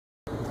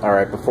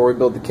Alright, before we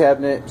build the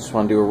cabinet, just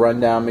want to do a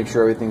rundown, make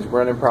sure everything's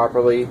running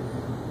properly.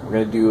 We're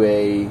going to do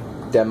a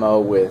demo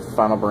with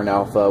Final Burn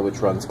Alpha, which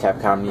runs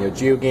Capcom Neo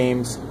Geo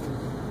games.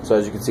 So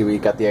as you can see, we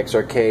got the X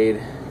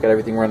Arcade, got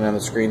everything running on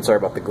the screen. Sorry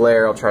about the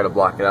glare, I'll try to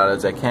block it out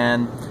as I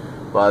can.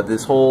 But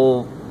this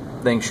whole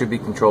thing should be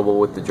controllable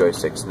with the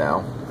joysticks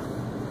now.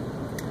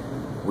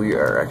 We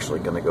are actually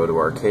going to go to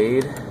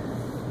Arcade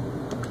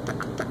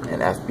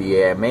and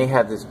FBA. I may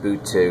have this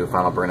boot to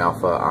Final Burn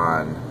Alpha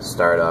on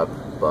startup,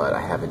 but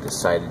I haven't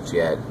decided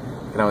yet.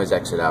 I can always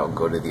exit out and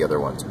go to the other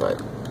ones, but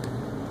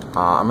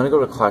I'm going to go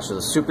to Clash of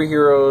the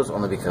Superheroes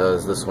only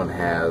because this one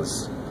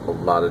has a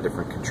lot of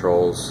different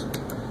controls,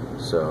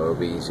 so it'll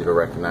be easy to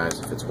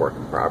recognize if it's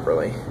working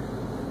properly.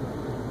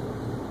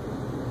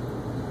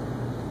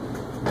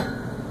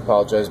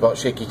 Apologize about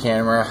shaky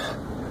camera.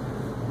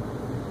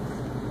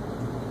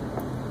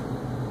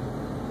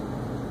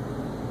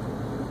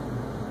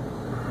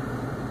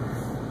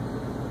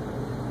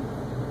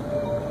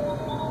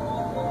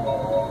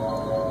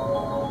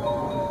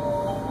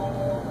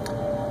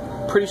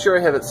 Pretty sure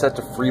I have it set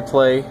to free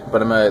play, but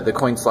the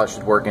coin slot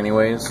should work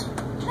anyways.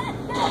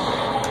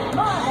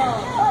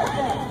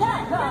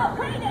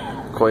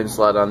 Coin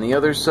slot on the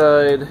other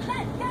side.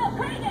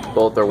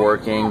 Both are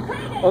working.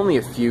 Only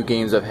a few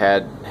games I've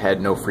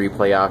had no free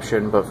play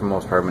option, but for the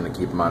most part I'm going to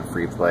keep them on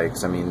free play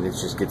because I mean it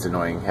just gets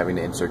annoying having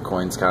to insert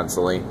coins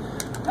constantly.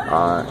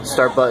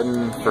 Start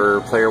button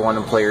for player 1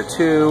 and player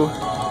 2.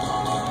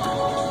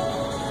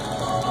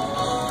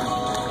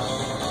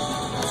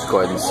 Just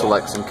go ahead and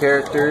select some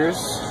characters.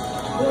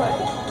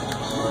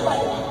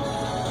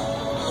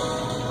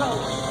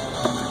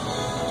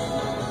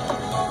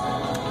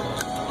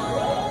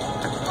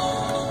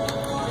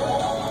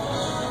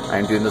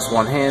 I'm doing this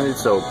one-handed,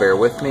 so bear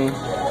with me.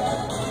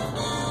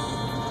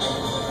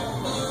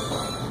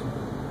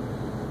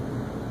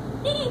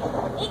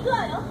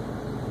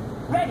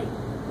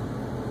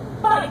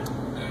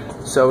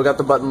 So we got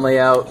the button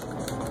layout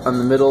on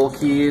the middle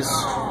keys.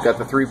 Got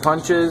the 3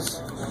 punches,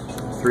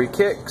 3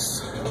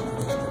 kicks.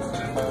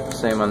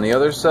 Same on the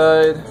other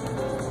side.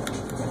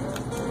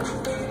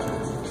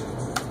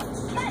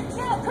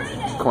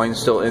 Coins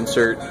still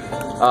insert.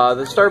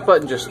 The start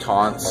button just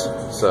taunts,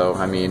 so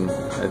I mean,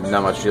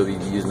 not much you'll be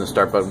using the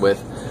start button with.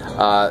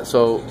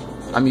 So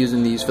I'm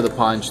using these for the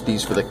punch,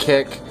 these for the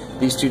kick.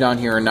 These two down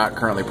here are not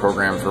currently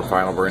programmed for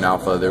Final Burn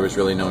Alpha. There was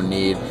really no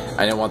need.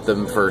 I didn't want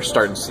them for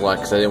start and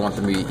select because I didn't want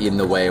them to be in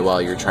the way while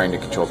you're trying to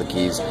control the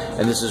keys.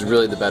 And this is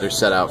really the better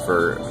setup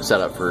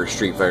for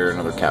Street Fighter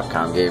and other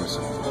Capcom games.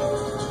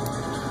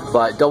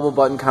 But double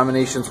button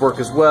combinations work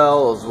as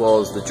well as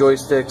the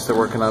joysticks. They're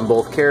working on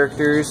both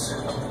characters.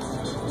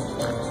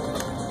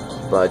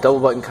 But double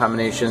button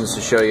combinations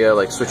to show you,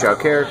 like switch out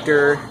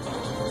character.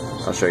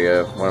 I'll show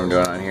you what I'm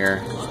doing on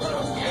here.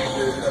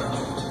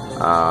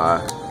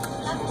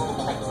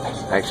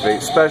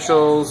 Activate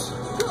specials.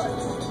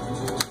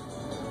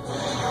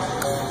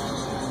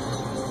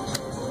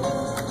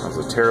 That's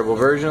a terrible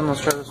version. Let's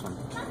try this one.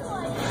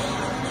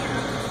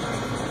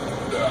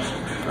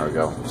 There we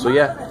go. So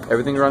yeah,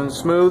 everything runs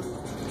smooth.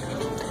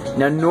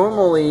 Now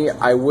normally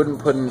I wouldn't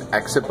put an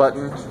exit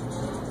button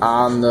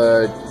on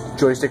the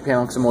joystick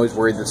panel because I'm always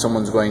worried that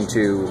someone's going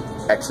to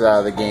exit out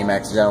of the game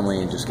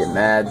accidentally and just get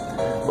mad.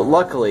 But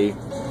luckily,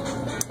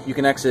 you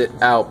can exit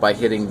out by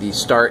hitting the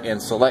start and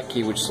select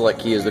key, which select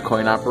key is the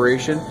coin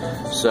operation.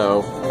 So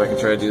if I can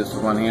try to do this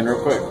with one hand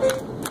real quick.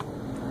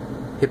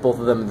 Hit both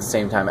of them at the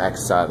same time,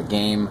 exit out of the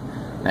game,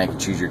 and I can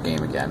choose your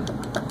game again.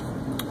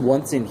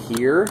 Once in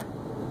here,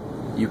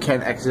 you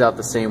can exit out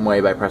the same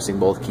way by pressing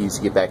both keys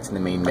to get back to the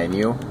main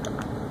menu.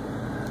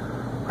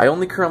 I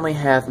only currently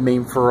have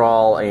Main for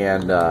All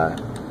and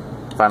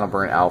Final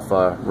Burn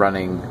Alpha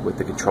running with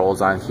the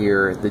controls on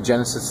here. The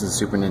Genesis and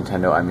Super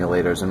Nintendo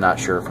emulators, I'm not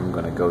sure if I'm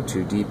going to go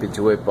too deep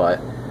into it, but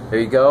there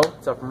you go.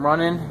 It's up and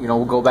running. You know,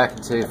 we'll go back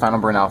into Final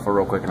Burn Alpha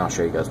real quick and I'll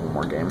show you guys one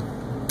more game.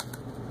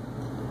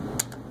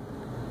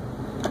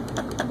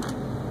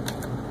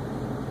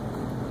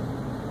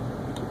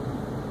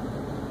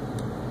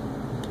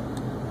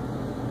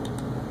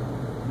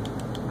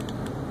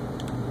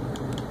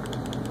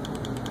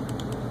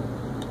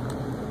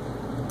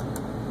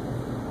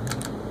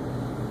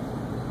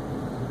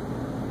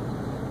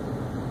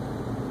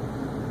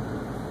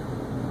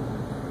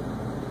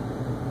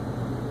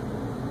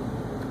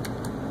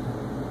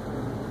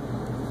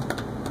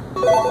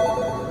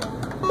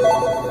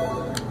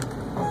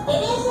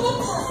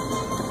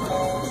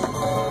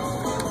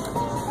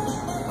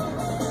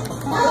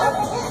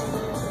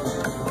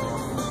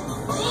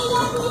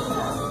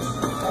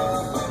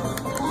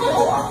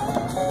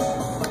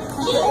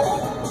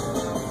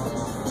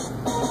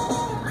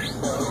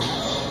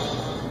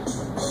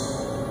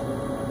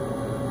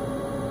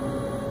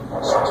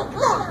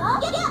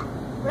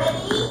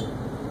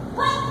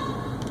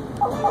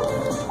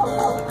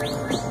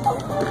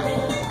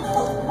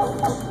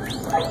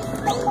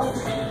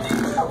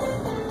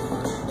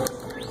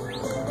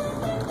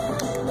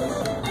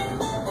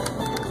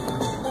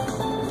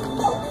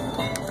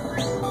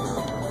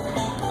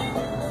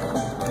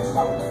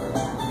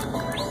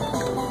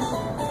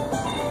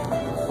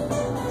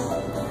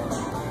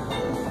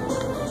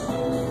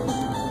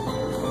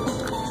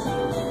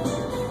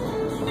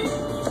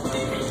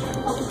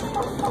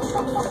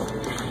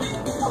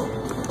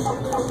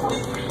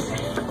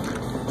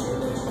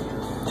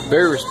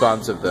 Very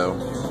responsive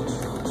though.